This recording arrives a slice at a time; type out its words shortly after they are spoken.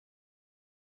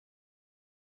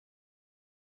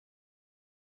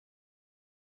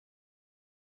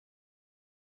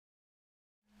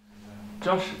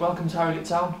Josh, welcome to Harrogate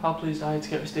Town. How pleased are you to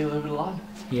get this deal over the line?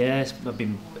 Yes, I've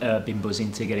been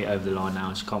buzzing to get it over the line now. I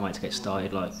just can't wait to get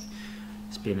started. Like,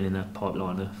 it's been in the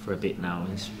pipeline for a bit now,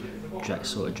 and it's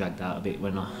sort of dragged out a bit.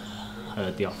 When I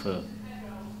heard the offer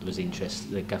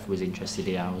the gaffer was interested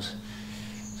in, I was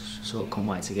sort of can't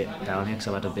wait to get down here because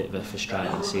I've had a bit of a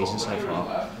frustrating season so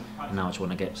far, and now I just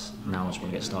want to get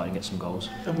started and get some goals.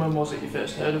 And when was it you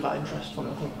first heard of that interest from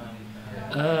the club?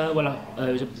 It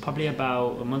was probably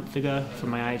about a month ago. From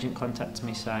my agent contacted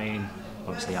me saying,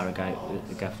 obviously Harrogate,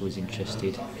 the gaffer was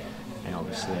interested, and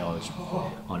obviously I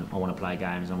want to play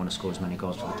games and I want to score as many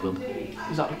goals for the club.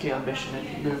 Is that the key ambition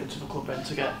in moving to the club then,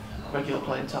 to get regular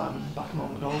playing time and back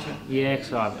among the goals again? Yeah,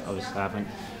 because I haven't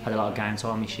had a lot of game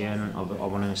time this year, and I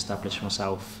want to establish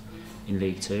myself in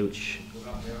League Two, which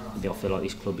I feel like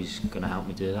this club is going to help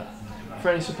me do that. For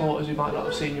any supporters who might not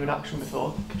have seen you in action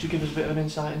before, could you give us a bit of an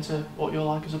insight into what you're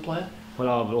like as a player? Well,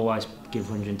 I will always give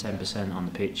 110% on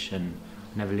the pitch and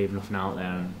never leave nothing out there,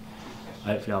 and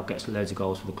hopefully I'll get loads of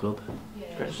goals for the club.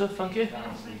 Great stuff, thank you.